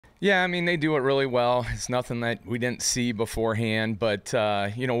Yeah, I mean, they do it really well. It's nothing that we didn't see beforehand, but,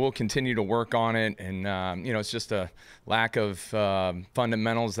 we'll continue to work on it. And, it's just a lack of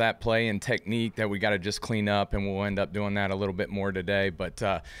fundamentals that play and technique that we got to just clean up, and we'll end up doing that a little bit more today. But,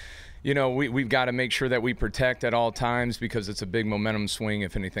 we've got to make sure that we protect at all times because it's a big momentum swing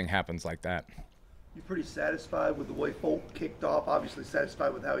if anything happens like that. You're pretty satisfied with the way Folk kicked off, obviously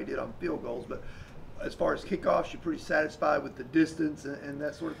satisfied with how he did on field goals, but as far as kickoffs, you're pretty satisfied with the distance and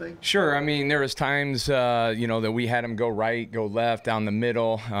that sort of thing? Sure. I mean, there was times, that we had him go right, go left, down the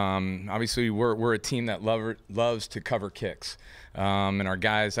middle. Obviously, we're a team that loves to cover kicks. And our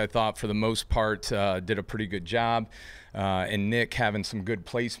guys, I thought, for the most part, did a pretty good job. And Nick having some good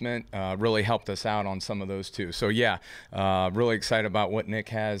placement really helped us out on some of those too. So, yeah, really excited about what Nick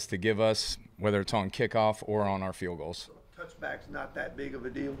has to give us, whether it's on kickoff or on our field goals. So touchback's not that big of a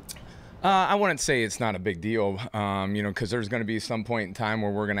deal? I wouldn't say it's not a big deal, because there's going to be some point in time where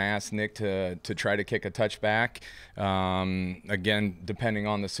we're going to ask Nick to try to kick a touchback, again, depending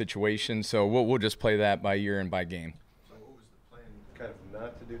on the situation. So we'll just play that by year and by game. So what was the plan, kind of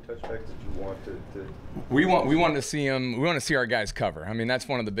not to do touchbacks? Did you want to We want to see them. We want to see our guys cover. I mean, that's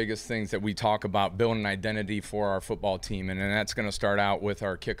one of the biggest things that we talk about, building an identity for our football team, and that's going to start out with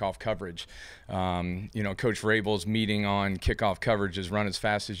our kickoff coverage. Coach Vrabel's meeting on kickoff coverage is run as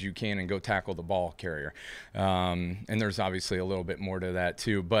fast as you can and go tackle the ball carrier. And there's obviously a little bit more to that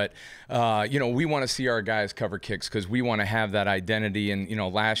too. But, we want to see our guys cover kicks because we want to have that identity. And,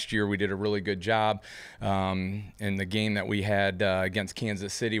 last year we did a really good job in the game that we had against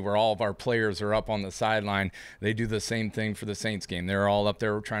Kansas City where all of our players are up on the sideline. They do the same thing for the Saints game. They're all up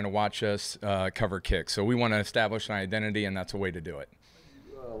there trying to watch us cover kicks. So we want to establish an identity, and that's a way to do it.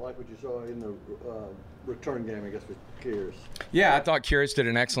 Like what you saw in the return game, I guess, with Kears. Yeah, I thought Kears did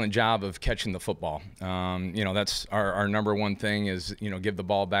an excellent job of catching the football. That's our number one thing is, give the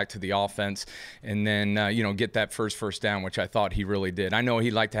ball back to the offense and then, get that first down, which I thought he really did. I know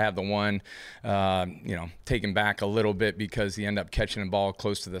he'd like to have the one, taken back a little bit because he ended up catching the ball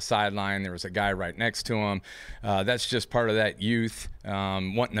close to the sideline. There was a guy right next to him. That's just part of that youth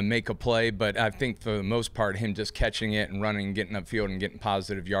wanting to make a play. But I think for the most part, him just catching it and running, getting upfield and getting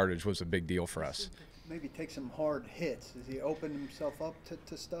positive yardage was a big deal for us. Maybe take some hard hits. Does he open himself up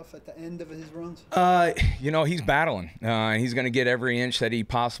to stuff at the end of his runs? He's battling. He's going to get every inch that he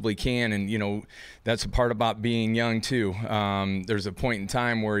possibly can, and that's a part about being young too. There's a point in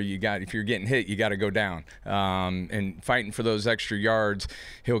time where if you're getting hit, you got to go down. And fighting for those extra yards,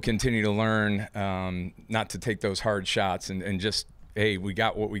 he'll continue to learn not to take those hard shots and just, hey, we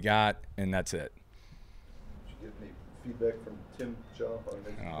got what we got, and that's it. Did you get any feedback from Tim Shaw on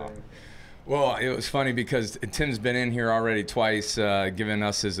his game? Well, it was funny because Tim's been in here already twice, giving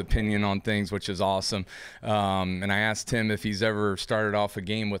us his opinion on things, which is awesome. And I asked Tim if he's ever started off a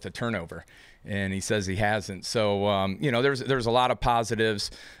game with a turnover, and he says he hasn't. So, there's a lot of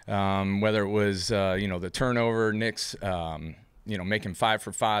positives, whether it was, the turnover, Nick's, making 5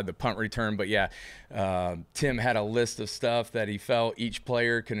 for 5, the punt return. But, yeah, Tim had a list of stuff that he felt each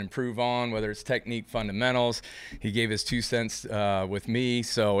player could improve on, whether it's technique, fundamentals. He gave his 2 cents with me.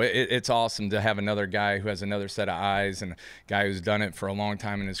 So it's awesome to have another guy who has another set of eyes and a guy who's done it for a long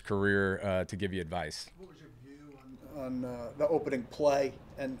time in his career to give you advice. What was your view on the opening play,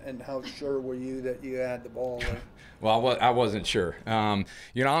 and how sure were you that you had the ball there? Well, I wasn't sure. I'm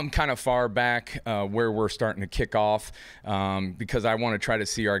kind of far back where we're starting to kick off because I want to try to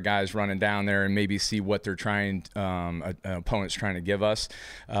see our guys running down there and maybe see what they're trying, an opponent's trying to give us.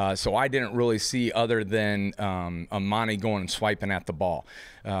 So I didn't really see other than Amani going and swiping at the ball.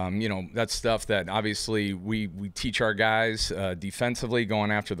 That's stuff that obviously we teach our guys defensively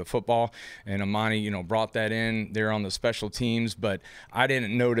going after the football. And Amani, brought that in there on the special teams. But I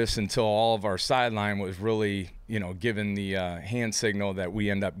didn't notice until all of our sideline was really, given the hand signal that we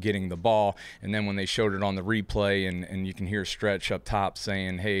end up getting the ball. And then when they showed it on the replay and you can hear Stretch up top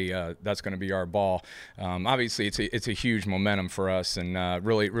saying, hey, that's going to be our ball. Obviously, it's a huge momentum for us, and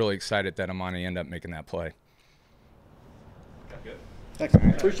really, really excited that Amani ended up making that play. Good. Thanks.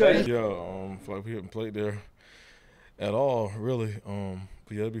 Appreciate it. Yeah, feel like we haven't played there at all, really.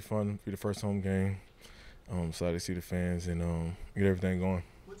 But yeah, it'll be fun. Be the first home game. Excited to see the fans and get everything going.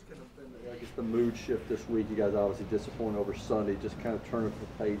 What's kind of been, I guess, the mood shift this week? You guys obviously disappointed over Sunday. Just kind of turning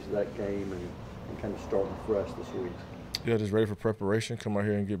the page of that game and kind of starting fresh this week. Yeah, just ready for preparation. Come out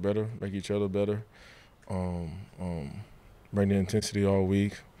here and get better, make each other better. Bring the intensity all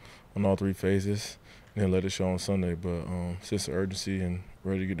week on all 3 phases, and then let it show on Sunday. But sense of urgency and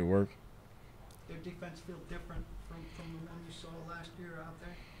ready to get to work. Their defense feel different from the one you saw last year out there?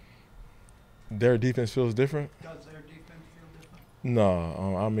 Their defense feels different? Does their defense feel different?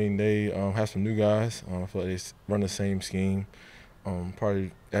 No, I mean they have some new guys. I feel like they run the same scheme.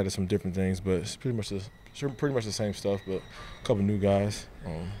 Probably added some different things, but it's pretty much the same stuff. But a couple new guys,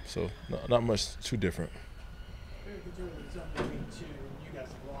 so not much too different. It's only week 2. You guys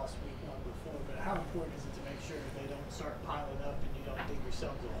have lost week 1 before, but how important is it to make sure they don't start piling up and you don't dig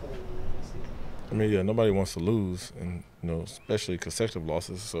yourselves a hole in the season? I mean, yeah, nobody wants to lose, and especially consecutive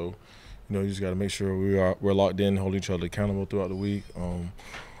losses. So, you just got to make sure we're locked in, hold each other accountable throughout the week.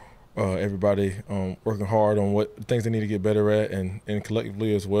 Everybody working hard on what things they need to get better at, and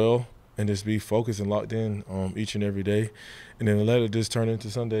collectively as well, and just be focused and locked in each and every day, and then let it just turn into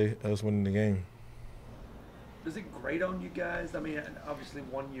Sunday us winning the game. Does it grate on you guys? I mean, obviously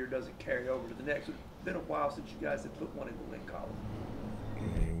 1 year doesn't carry over to the next. It's been a while since you guys have put one in the win column. I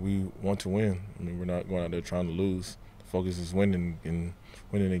mean, we want to win. I mean, we're not going out there trying to lose. The focus is winning and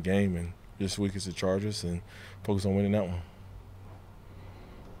winning the game, and this week is the Chargers, and focus on winning that one.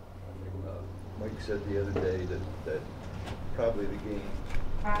 Mike said the other day that probably the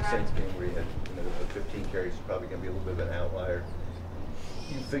Saints game where you had 15 carries is probably going to be a little bit of an outlier.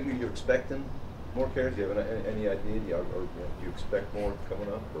 You figure you're expecting more carries? Do you have any idea, or do you expect more coming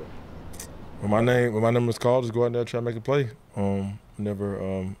up? Or? When my name is called, just go out there and try to make a play. Whenever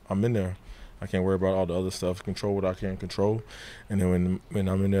I'm in there, I can't worry about all the other stuff. Control what I can control, and then when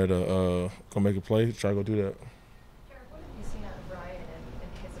I'm in there to go make a play, try to go do that. Derrick, what have you seen out of Ryan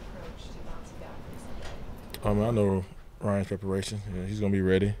and his approach to bouncing back from Sunday? I know Ryan's preparation. Yeah, he's gonna be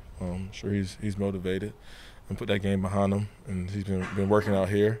ready. I'm sure he's motivated and put that game behind him, and he's been working out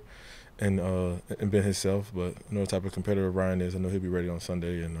here and been himself. But I know the type of competitor Ryan is. I know he'll be ready on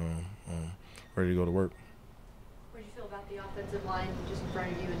Sunday and ready to go to work. What did you feel about the offensive line just in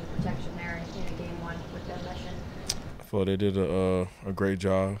front of you and the protection there in game 1 with them meshing? I feel they did a great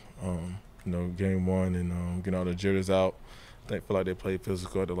job. Game 1 and getting all the jitters out. I feel like they played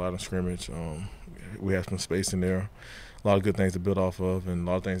physical at the line of scrimmage. We have some space in there, a lot of good things to build off of, and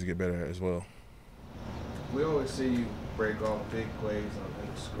a lot of things to get better at as well. We always see you break off big plays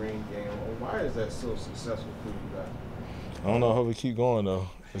in the screen game. Why is that so successful for you guys? I don't know. I hope we keep going though.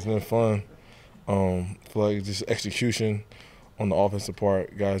 It's been fun. I feel like just execution on the offensive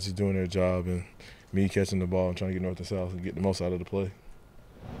part, guys just doing their job, and me catching the ball and trying to get north and south and get the most out of the play.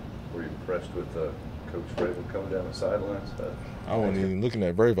 Were you impressed with Coach Vrabel coming down the sidelines? I wasn't even looking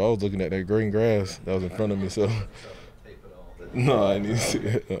at Vrabel. I was looking at that green grass that was in front of me. So no, I didn't even see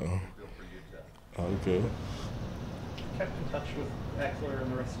it. Okay. Kept in touch with Eckler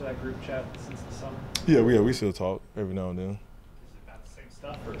and the rest of that group chat since the summer? Yeah, we still talk every now and then. Is it about the same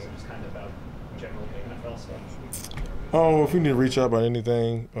stuff, or is it just kind of about general NFL stuff? If we need to reach out about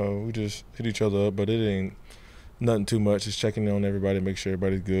anything, we just hit each other up, but it ain't nothing too much. Just checking in on everybody, make sure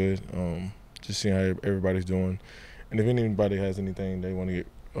everybody's good, just seeing how everybody's doing. And if anybody has anything they want to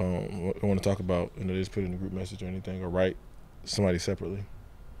want to talk about, just put it in the group message or anything, or write somebody separately.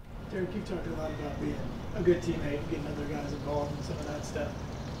 Derrick, you talked a lot about being a good teammate, getting other guys involved and some of that stuff.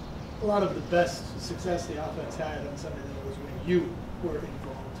 A lot of the best success the offense had on Sunday night was when you were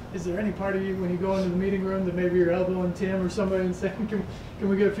involved. Is there any part of you when you go into the meeting room that maybe you're elbowing Tim or somebody and saying, can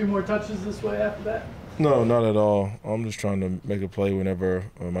we get a few more touches this way after that? No, not at all. I'm just trying to make a play whenever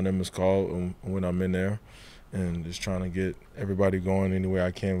my name is called and when I'm in there, and just trying to get everybody going any way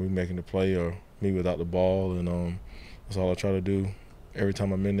I can. We making the play or me without the ball, and that's all I try to do every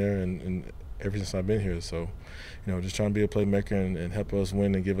time I'm in there and ever since I've been here. So, just trying to be a playmaker and help us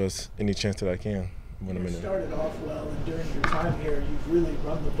win and give us any chance that I can when I'm in there. You started off well, and during your time here, you've really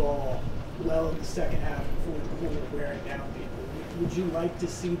run the ball well in the second half and fourth quarter, wearing down people. Would you like to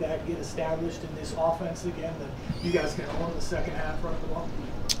see that get established in this offense again, that you guys can own the second half running the ball?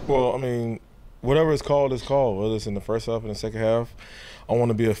 Well, I mean, whatever it's called, whether it's in the first half and the second half. I want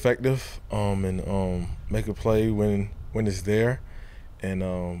to be effective and make a play when it's there.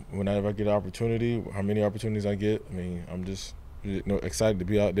 And whenever I get an opportunity, how many opportunities I get, I mean, I'm just excited to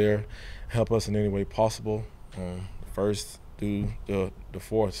be out there, help us in any way possible, first through the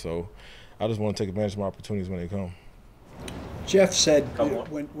fourth. So I just want to take advantage of my opportunities when they come. Jeff said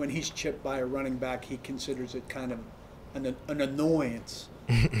when he's chipped by a running back, he considers it kind of an annoyance.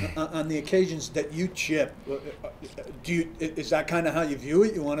 On the occasions that you chip, is that kind of how you view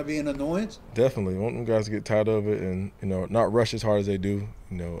it? You want to be an annoyance? Definitely. I want them guys to get tired of it and not rush as hard as they do.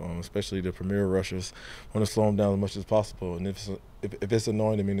 Especially the premier rushers, want to slow them down as much as possible. And if it's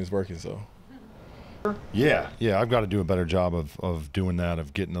annoying, I mean it's working. So. Yeah, I've got to do a better job of doing that,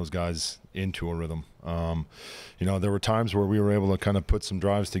 of getting those guys into a rhythm. There were times where we were able to kind of put some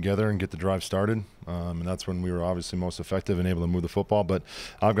drives together and get the drive started, and that's when we were obviously most effective and able to move the football. But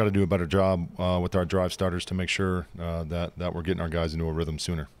I've got to do a better job with our drive starters to make sure that we're getting our guys into a rhythm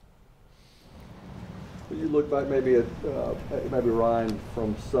sooner. When you look back maybe at maybe Ryan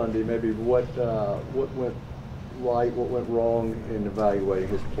from Sunday, maybe what went right, what went wrong in evaluating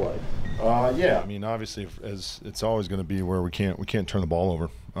his play? I mean, obviously, as it's always going to be where we can't turn the ball over.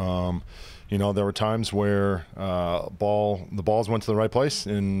 There were times where the balls went to the right place,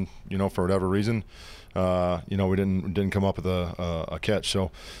 and for whatever reason, we didn't come up with a catch.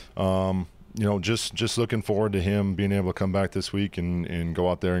 So, just looking forward to him being able to come back this week and go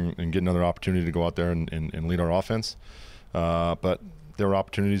out there and get another opportunity to go out there and lead our offense. But there are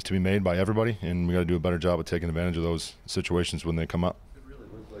opportunities to be made by everybody, and we got to do a better job of taking advantage of those situations when they come up.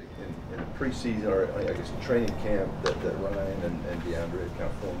 In a preseason, or I guess training camp, that Ryan and DeAndre had kind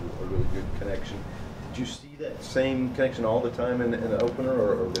of formed a really good connection. Did you see that same connection all the time in the opener,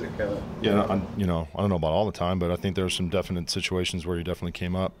 or did it kind of? Yeah, I don't know about all the time, but I think there were some definite situations where he definitely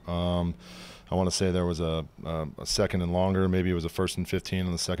came up. I want to say there was a second and longer, maybe it was a 1st and 15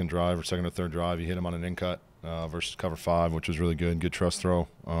 on the second drive or second or third drive. He hit him on an in-cut versus cover 5, which was really good trust throw.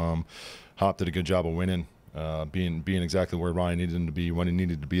 Hop did a good job of winning. Being exactly where Ryan needed him to be when he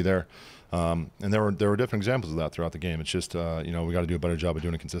needed to be there, and there were different examples of that throughout the game. It's just we got to do a better job of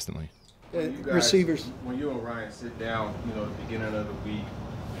doing it consistently. Receivers. When you and Ryan sit down, at the beginning of the week,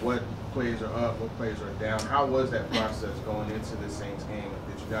 what plays are up, what plays are down? How was that process going into the Saints game?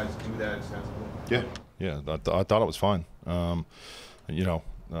 Did you guys do that extensively? Yeah, I thought it was fine.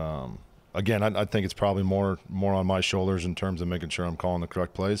 Again, I think it's probably more on my shoulders in terms of making sure I'm calling the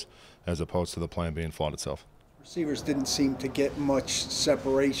correct plays, as opposed to the plan being flawed itself. Receivers didn't seem to get much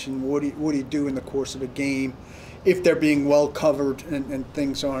separation. What do you do in the course of a game if they're being well covered and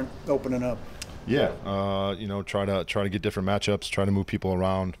things aren't opening up? Yeah, try to get different matchups, try to move people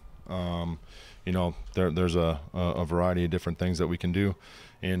around. There's a variety of different things that we can do.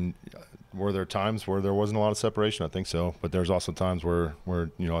 And were there times where there wasn't a lot of separation? I think so. But there's also times where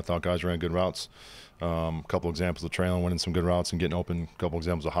I thought guys ran good routes. A couple examples of Traylon winning some good routes and getting open. A couple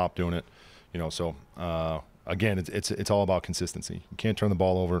examples of Hop doing it. Again, it's all about consistency. You can't turn the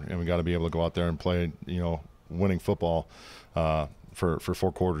ball over, and we got to be able to go out there and play winning football for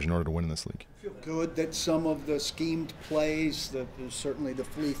 4 quarters in order to win in this league. Feel good that some of the schemed plays, certainly the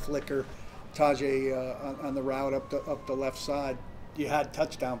flea flicker, Tajay on the route up the left side, you had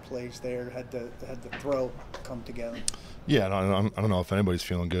touchdown plays there, had the throw come together. Yeah, I don't know if anybody's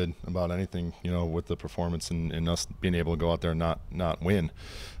feeling good about anything, with the performance and us being able to go out there and not win.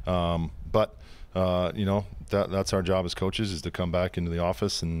 But that's our job as coaches, is to come back into the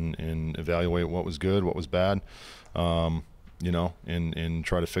office and evaluate what was good, what was bad, and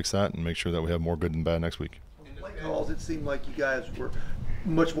try to fix that and make sure that we have more good than bad next week. Play calls, it seemed like you guys were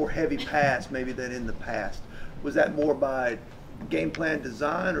much more heavy pass maybe than in the past. Was that more by game plan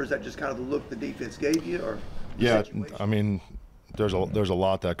design, or is that just kind of the look the defense gave you? Or yeah, I mean, there's a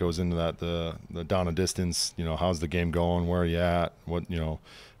lot that goes into that. The down and distance, how's the game going? Where are you at? What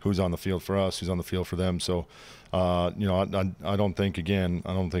who's on the field for us? Who's on the field for them? So, I don't think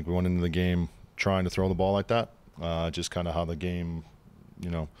we went into the game trying to throw the ball like that. Just kind of how the game,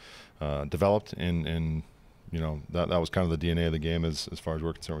 developed, and that was kind of the DNA of the game as far as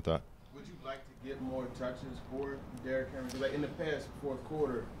we're concerned with that. Would you like to get more touches for Derrick Henry? Like in the past, 4th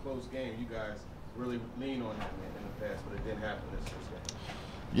quarter, close game, you guys really lean on that in the past, but it didn't happen this game.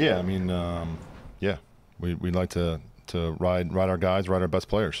 Yeah, I mean, we'd like to ride our guys, ride our best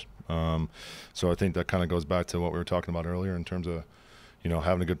players. So I think that kind of goes back to what we were talking about earlier in terms of,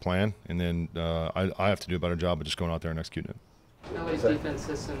 having a good plan, and then I have to do a better job of just going out there and executing it. LA's defense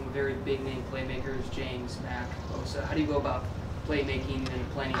has some very big-name playmakers, James, Mack, Bosa. How do you go about playmaking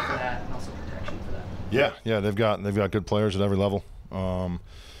and planning for that, and also protection for that? Yeah, they've got good players at every level, and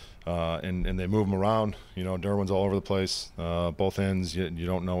they move them around. Derwin's all over the place, both ends. You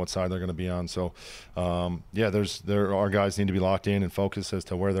don't know what side they're going to be on. So, our guys need to be locked in and focused as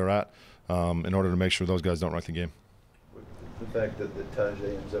to where they're at, in order to make sure those guys don't wreck the game. The fact that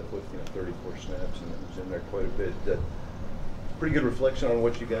Tajay ends up with 34 snaps and was in there quite a bit, that pretty good reflection on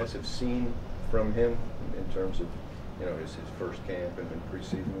what you guys have seen from him in terms of his first camp and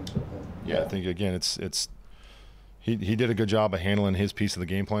preseason and so on. Yeah, I think again he did a good job of handling his piece of the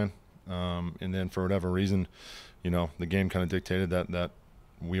game plan, and then for whatever reason, the game kind of dictated that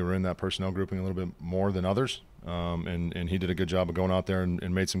we were in that personnel grouping a little bit more than others, and he did a good job of going out there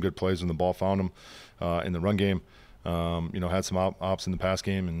and made some good plays when the ball found him in the run game. had some ops in the pass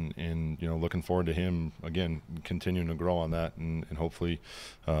game, and looking forward to him again continuing to grow on that, and hopefully,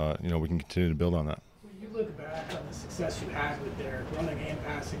 we can continue to build on that. When you look back on the success you had with Derrick running and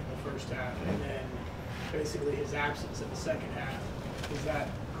passing in the first half, and then basically his absence in the second half, was that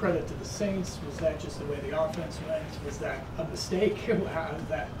credit to the Saints? Was that just the way the offense went? Was that a mistake? How did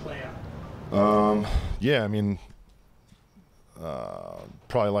that play out? Yeah, I mean,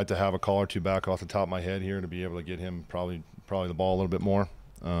 probably like to have a call or two back off the top of my head here to be able to get him probably the ball a little bit more.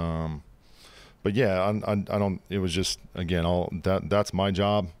 But yeah, I don't. It was just again that's my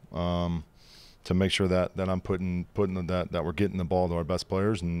job to make sure that I'm putting that we're getting the ball to our best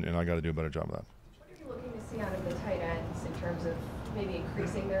players, and I got to do a better job of that. What are you looking to see out of the tight ends in terms of maybe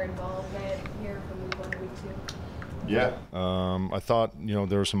increasing their involvement here from week 1 to week 2? Yeah, I thought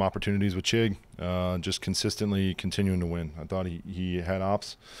there were some opportunities with Chig, just consistently continuing to win. I thought he had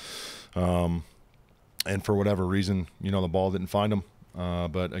ops, and for whatever reason, the ball didn't find him.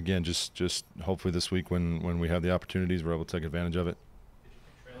 But again, just hopefully this week when we have the opportunities, we're able to take advantage of it.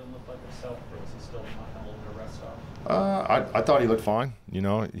 Did Traylon look like himself, or was he still a little bit of rest off? I thought he looked fine.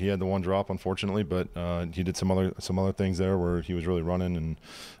 He had the one drop, unfortunately, but he did some other things there where he was really running and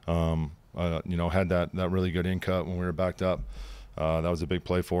had that really good in cut when we were backed up. That was a big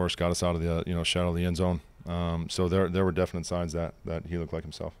play for us, got us out of the shadow of the end zone. So there were definite signs that he looked like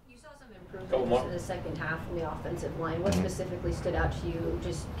himself. You saw some improvements in the second half from the offensive line. What specifically stood out to you?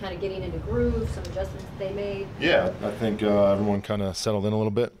 Just kind of getting into groove, some adjustments that they made? Yeah, I think everyone kind of settled in a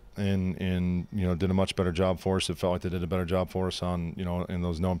little bit and did a much better job for us. It felt like they did a better job for us on in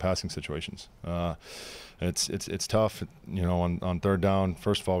those known passing situations. It's tough, on third down.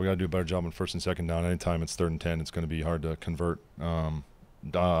 First of all, we got to do a better job on first and second down. Anytime it's 3rd and 10, it's going to be hard to convert. I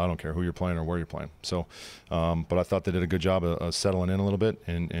don't care who you're playing or where you're playing. So, but I thought they did a good job of settling in a little bit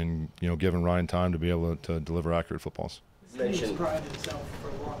and giving Ryan time to be able to deliver accurate footballs. He's prided himself for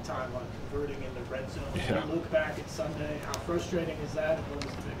a long time on converting in the red zone. Yeah. When you look back at Sunday, how frustrating is that? And what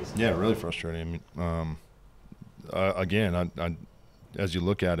was the biggest? Yeah, really frustrating. I mean, again, as you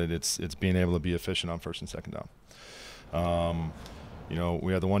look at it, it's being able to be efficient on first and second down.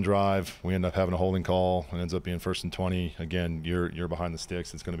 We had the one drive. We end up having a holding call. It ends up being 1st and 20. Again, you're behind the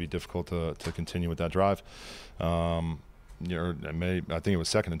sticks. It's going to be difficult to continue with that drive. I think it was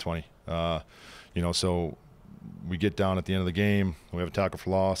 2nd and 20. So we get down at the end of the game. We have a tackle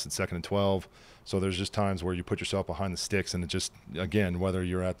for loss. It's 2nd and 12. So there's just times where you put yourself behind the sticks, and it just, again, whether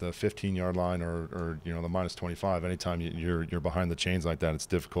you're at the 15-yard line or the minus 25, anytime you're behind the chains like that, it's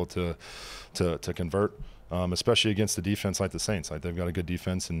difficult to convert, especially against the defense like the Saints. Like, they've got a good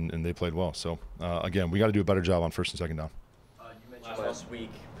defense, and they played well. So again, we got to do a better job on first and second down. You mentioned last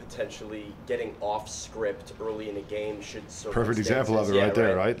week potentially getting off script early in a game should perfect example of it right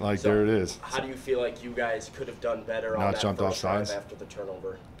there, right? Like, so there it is. How do you feel like you guys could have done better on that jumped off first drive sides after the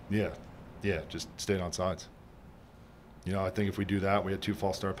turnover? Yeah, just stayed on sides. I think if we do that, we had 2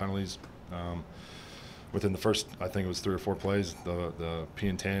 false start penalties within the first, I think it was 3 or 4 plays, the P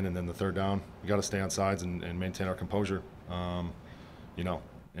and 10, and then the 3rd down. We got to stay on sides and maintain our composure.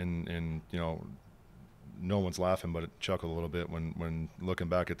 No one's laughing, but it chuckled a little bit when looking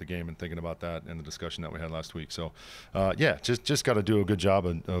back at the game and thinking about that and the discussion that we had last week. So, just got to do a good job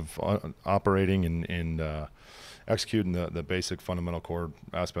of operating and executing the basic fundamental core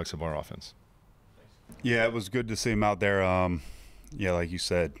aspects of our offense. Yeah, it was good to see him out there. Like you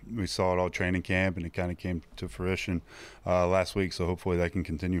said, we saw it all training camp, and it kind of came to fruition last week. So hopefully that can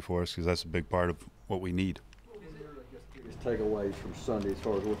continue for us, because that's a big part of what we need. Takeaways from Sunday as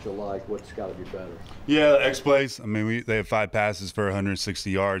far as what you like, what's got to be better? Yeah, X plays. I mean, they have 5 passes for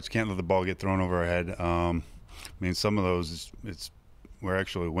 160 yards. Can't let the ball get thrown over our head. Some of those we're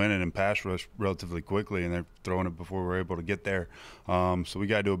actually winning and pass rush relatively quickly, and they're throwing it before we're able to get there. So we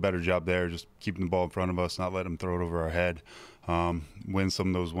got to do a better job there, just keeping the ball in front of us, not letting them throw it over our head. Win some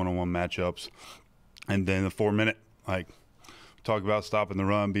of those one-on-one matchups, and then the 4-minute, talk about stopping the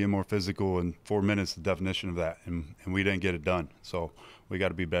run, being more physical, and 4 minutes, the definition of that, and we didn't get it done. So we got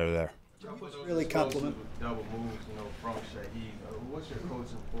to be better there. Really compliment. Double moves, from Shaheed. What's your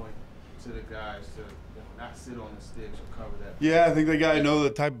coaching point to the guys to not sit on the sticks or cover that? Yeah, I think they got to know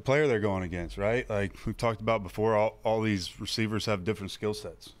the type of player they're going against, right? Like we've talked about before, all these receivers have different skill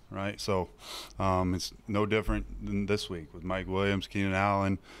sets, right? So it's no different than this week with Mike Williams, Keenan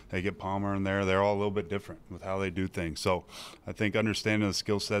Allen. They get Palmer in there. They're all a little bit different with how they do things. So I think understanding the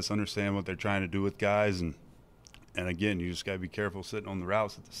skill sets, understand what they're trying to do with guys, and again, you just got to be careful sitting on the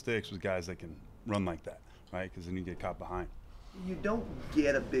routes at the sticks with guys that can run like that, right? Because then you get caught behind. You don't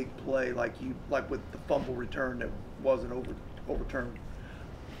get a big play like with the fumble return that wasn't overturned.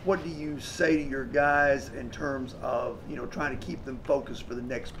 what do you say to your guys in terms of, trying to keep them focused for the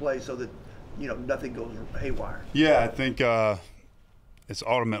next play so that, nothing goes haywire? Yeah, I think it's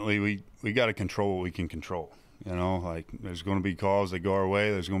ultimately we got to control what we can control. Like there's going to be calls that go our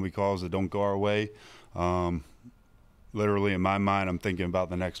way. There's going to be calls that don't go our way. Literally in my mind, I'm thinking about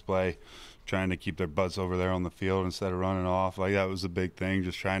the next play, trying to keep their butts over there on the field instead of running off. Like that was a big thing,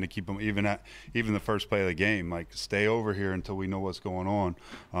 just trying to keep them even the first play of the game, like stay over here until we know what's going on.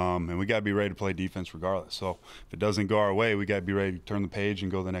 And we got to be ready to play defense regardless. So if it doesn't go our way, we got to be ready to turn the page and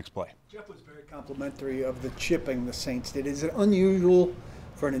go to the next play. Jeff was very complimentary of the chipping the Saints did. Is it unusual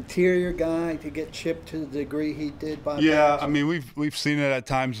for an interior guy to get chipped to the degree he did by Yeah, Banks? I mean, we've seen it at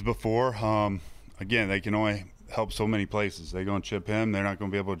times before. Again, they can only help so many places. They're going to chip him. They're not going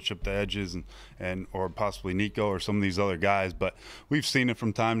to be able to chip the edges and or possibly Nico or some of these other guys. But we've seen it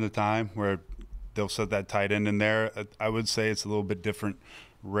from time to time where they'll set that tight end in there. I would say it's a little bit different,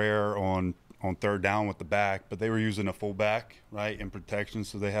 rare on third down with the back, but they were using a fullback, right, in protection,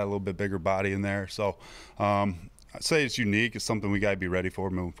 so they had a little bit bigger body in there. So I'd say it's unique. It's something we got to be ready for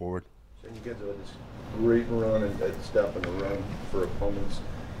moving forward. So you guys have this great run and stopping the run for opponents.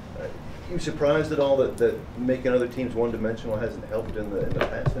 You surprised at all that making other teams one-dimensional hasn't helped in the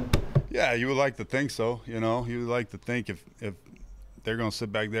passing? Yeah, you would like to think so. You would like to think if they're going to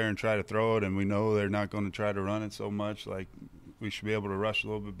sit back there and try to throw it, and we know they're not going to try to run it so much, like we should be able to rush a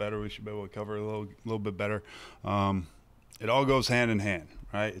little bit better. We should be able to cover a little bit better. It all goes hand in hand,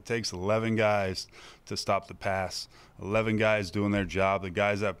 right? It takes 11 guys to stop the pass, 11 guys doing their job, the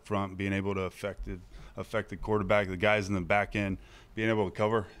guys up front being able to affect the quarterback, the guys in the back end being able to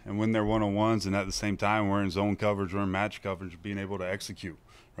cover and win their one-on-ones, and at the same time we're in zone coverage, we're in match coverage, being able to execute,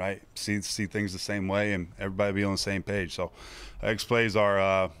 right? See things the same way and everybody be on the same page. So X plays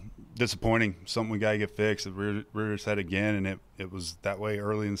are disappointing, something we got to get fixed. It reared its head again, and it was that way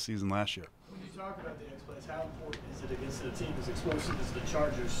early in the season last year. When you talk about the X plays, how important is it against a team as explosive as the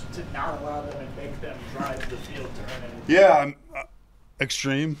Chargers to not allow them and make them drive the field to earn anything? Yeah,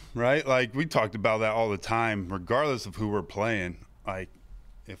 extreme, right? Like we talked about that all the time, regardless of who we're playing. Like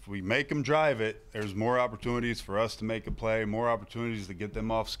if we make them drive it, there's more opportunities for us to make a play, more opportunities to get them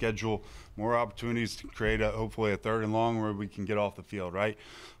off schedule, more opportunities to create hopefully a third and long where we can get off the field, right?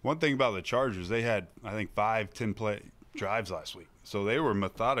 One thing about the Chargers, they had, I think, 5-10 play drives last week. So they were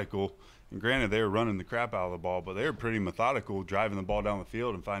methodical, and granted they were running the crap out of the ball, but they were pretty methodical driving the ball down the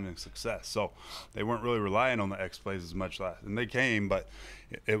field and finding success. So they weren't really relying on the X plays as much last. And they came, but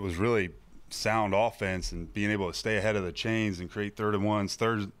it was really sound offense and being able to stay ahead of the chains and create third and ones,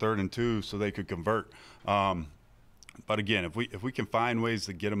 third and two, so they could convert. But again, if we can find ways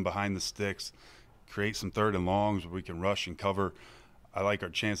to get them behind the sticks, create some third and longs where we can rush and cover, I like our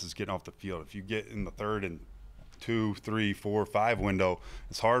chances getting off the field. If you get in the 3rd and 2, 3, 4, 5 window,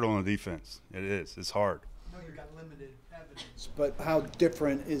 it's hard on the defense. It is. It's hard. I know you've got limited evidence, but how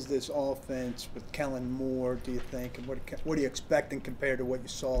different is this offense with Kellen Moore, do you think, and what are you expecting compared to what you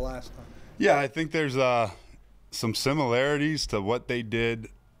saw last time? Yeah, I think there's some similarities to what they did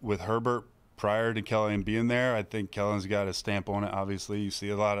with Herbert prior to Kellen being there. I think Kellen's got a stamp on it. Obviously, you see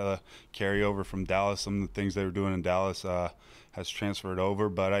a lot of carryover from Dallas. Some of the things they were doing in Dallas has transferred over.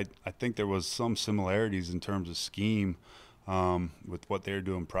 But I think there was some similarities in terms of scheme with what they were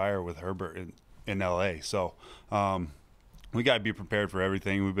doing prior with Herbert in L.A. So we got to be prepared for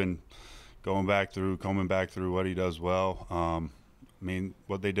everything. We've been combing back through what he does well. I mean,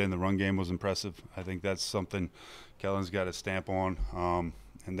 what they did in the run game was impressive. I think that's something Kellen's got a stamp on,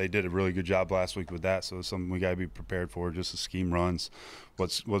 and they did a really good job last week with that. So it's something we got to be prepared for, just the scheme runs,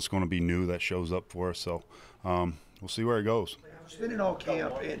 what's going to be new that shows up for us. So we'll see where it goes. After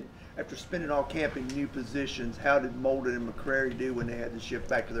spending all camp in new positions, how did Molden and McCrary do when they had to shift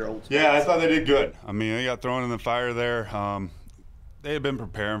back to their old spots? Yeah, I thought they did good. I mean, they got thrown in the fire there. They had been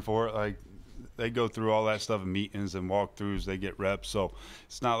preparing for it. Like, they go through all that stuff in meetings and walkthroughs. They get reps, so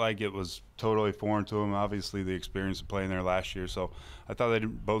it's not like it was totally foreign to them. Obviously, the experience of playing there last year. So I thought they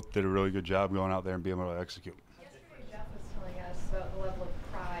both did a really good job going out there and being able to execute. Yesterday, Jeff was telling us about the level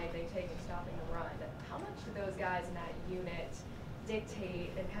of pride they take in stopping the run. How much do those guys in that unit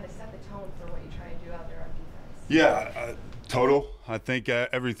dictate and kind of set the tone for what you try and do out there on defense? Yeah, total. I think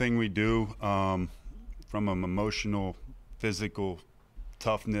everything we do from an emotional, physical,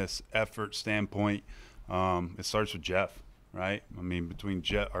 toughness, effort standpoint, it starts with Jeff, right? I mean, between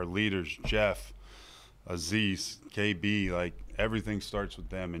our leaders, Jeff, Aziz, KB, like everything starts with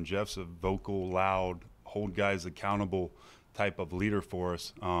them. And Jeff's a vocal, loud, hold guys accountable type of leader for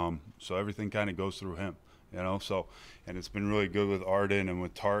us. So everything kind of goes through him, So, and it's been really good with Arden and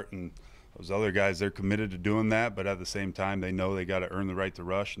with Tart and those other guys, they're committed to doing that, but at the same time, they know they got to earn the right to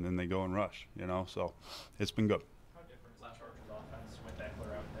rush, and then they go and rush, you know. So it's been good. How different is that Chargers offense with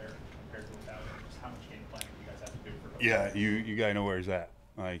Eckler out there compared to without him? Just how much game planning do you guys have to do for both? Yeah, you got to know where he's at.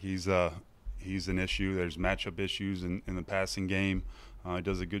 Like, he's an issue. There's matchup issues in the passing game. He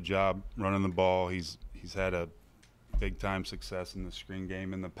does a good job running the ball. He's had a big-time success in the screen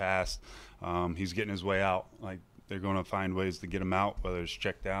game in the past. He's getting his way out. Like, they're going to find ways to get him out, whether it's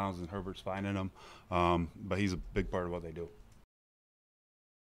check downs and Herbert's finding him. But he's a big part of what they do.